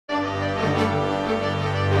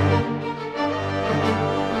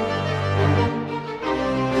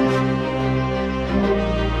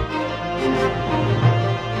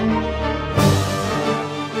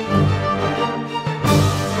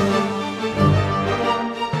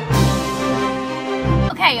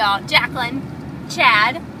Okay, y'all, Jaclyn,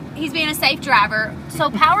 Chad, he's being a safe driver. So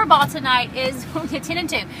Powerball tonight is, we'll get 10 and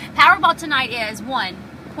 2. Powerball tonight is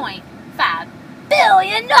 $1.5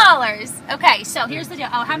 billion. Okay, so here's the deal.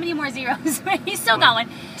 Oh, how many more zeros? He's still going.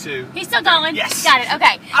 2. He's still going? Yes. Got it,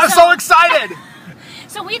 okay. I'm so excited.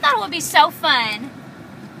 So we thought it would be so fun.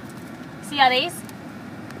 See all these?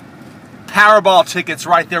 Powerball tickets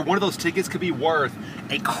right there. One of those tickets could be worth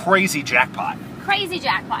a crazy jackpot. Crazy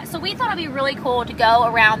jackpot. So we thought it'd be really cool to go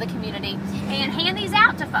around the community and hand these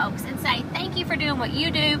out to folks and say, thank you for doing what you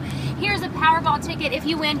do. Here's a Powerball ticket. If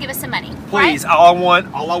you win, give us some money. Please, right?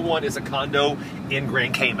 all I want is a condo in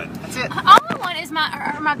Grand Cayman. That's it. All I want is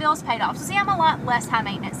my bills paid off. So see, I'm a lot less high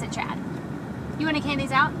maintenance than Chad. You want to hand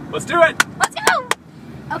these out? Let's do it. Let's go.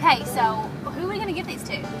 Okay, so who are we going to give these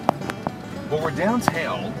to? Well, we're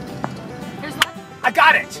downtown. There's lots. I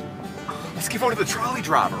got it. Let's give one to the trolley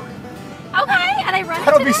driver. Okay, are they running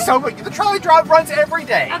That'll today? be so good. The trolley driver runs every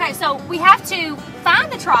day. Okay, so we have to find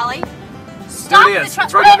the trolley. Stop there it is.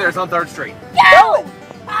 It's right down there. It's on 3rd Street. Go!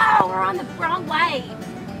 Oh, we're on the wrong way.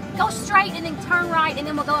 Go straight and then turn right, and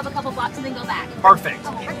then we'll go up a couple blocks and then go back. Perfect.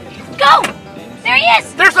 Go! There he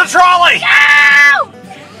is! There's the trolley! Go!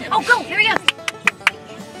 Oh, go! Here he is.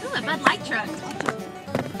 Ooh, a Bud Light truck.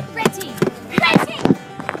 Red team. Red team.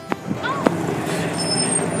 Oh.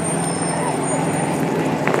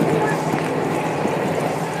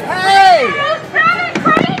 Hey!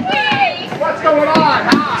 Crazy! What's going on? Hi.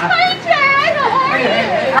 Hi, Chad. How are you?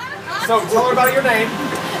 So tell her about your name.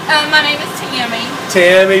 My name is Tammy.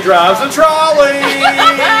 Tammy drives a trolley.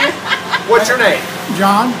 What's your name?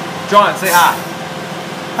 John. John, say hi.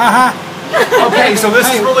 Hi. Okay, so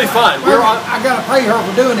this is really fun. We're on. I gotta pay her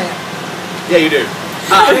for doing that. Yeah, you do.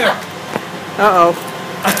 Uh-oh.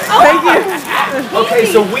 Thank you. Okay,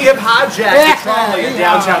 so we have hijacked the trolley in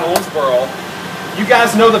downtown Owensboro. You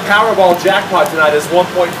guys know the Powerball Jackpot tonight is $1.5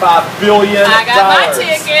 billion. I got my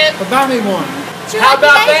ticket. But buy me one. How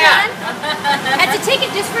about that? That's a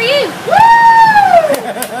ticket just for you. Woo!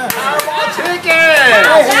 Powerball ticket!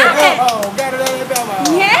 Oh, got it out of the bell.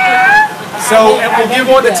 Yeah! So, and we'll give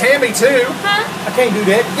one to Tammy too. Huh? I can't do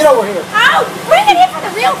that. Get over here. Oh, bring it in for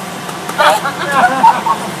the real.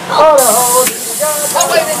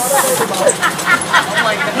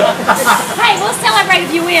 Hey, we'll celebrate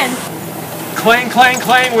if you win. Clang, clang,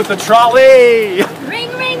 clang with the trolley.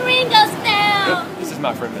 Ring, ring, ring goes down. This is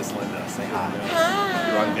my friend Miss Linda. Say hi. Hi.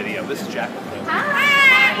 You're on video. This is Jaclyn.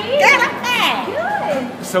 Hi.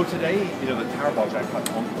 Good. So today, you know, the Powerball Jackpot is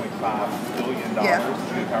 $1.5 billion. Yeah. Did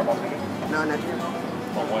you get a Powerball ticket? No, not yet.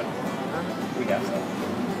 On what? We got some.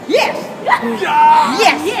 Yes. Yes.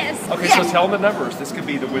 Yes. Okay, Yes. so tell them the numbers. This could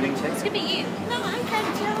be the winning ticket. This could be you. No, I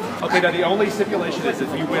can't tell. Okay, now the only stipulation is if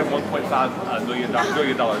you win $1.5 billion,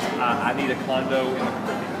 I need a condo in the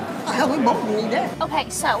Caribbean. Oh, hell, we both need that. Okay,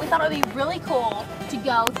 so we thought it would be really cool to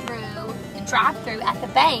go through the drive-through at the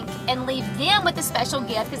bank and leave them with a special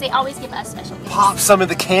gift because they always give us special gifts. Pop some of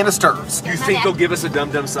the canisters. You think Okay. they'll give us a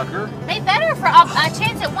dum-dum sucker? They better for a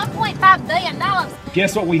chance at $1.5 billion.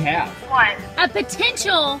 Guess what we have? What? A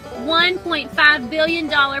potential $1.5 billion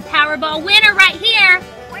Powerball winner right here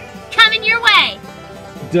coming your way.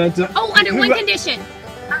 Dun, dun. Oh, under one condition.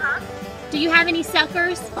 Do you have any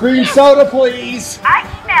suckers? Cream soda, please. I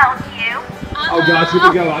emailed you. Oh gosh, here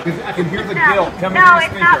we go. I can hear the guilt coming No, from the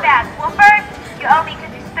it's speaker. not bad. Well, first, you owe me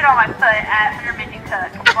because you spit on my foot at Intermittent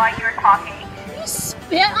Cook while you were talking. You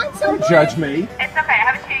spit on someone? Don't judge me. It's okay. I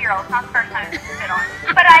have a 2-year-old. It's not the first time it's spit on.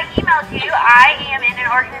 But I emailed you. I am in an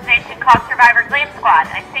organization called Survivor Glam Squad.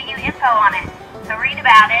 I sent you info on it. So read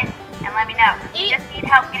about it and let me know. You just need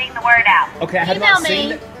help getting the word out. Okay, I have Email not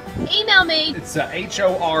seen me. it. Email me. It's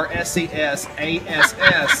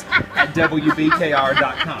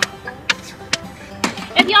HORSCSASS@WBKR.com.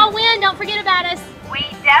 If y'all win, don't forget about us. We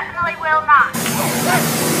definitely will not.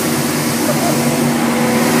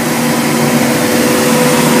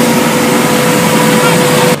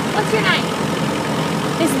 What's your name?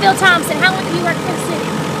 It's Bill Thompson. How long have you worked for the city?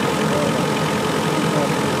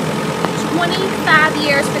 25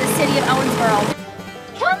 years for the city of Owensboro.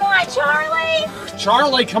 Come on, Charlie.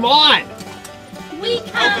 Charlie, come on! We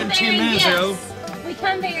come bearing gifts. We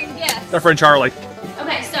come bearing gifts. Our friend Charlie.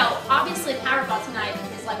 Okay, so obviously Powerball tonight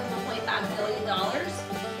is like $1.5 billion.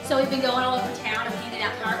 So we've been going all over town and handing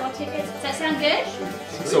out Powerball tickets. Does that sound good?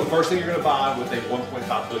 So first thing you're going to buy with a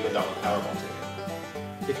 $1.5 billion Powerball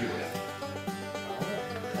ticket, if you win.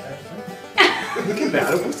 Look at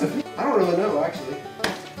that. I don't really know, actually.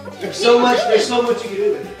 There's so much you can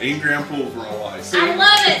do with it. 8 gram pool for all ice. I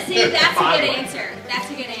love it. See, that's a good answer. That's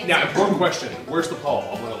a good answer. Now, important question. Where's the pole?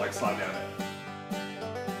 I want to like slide down it.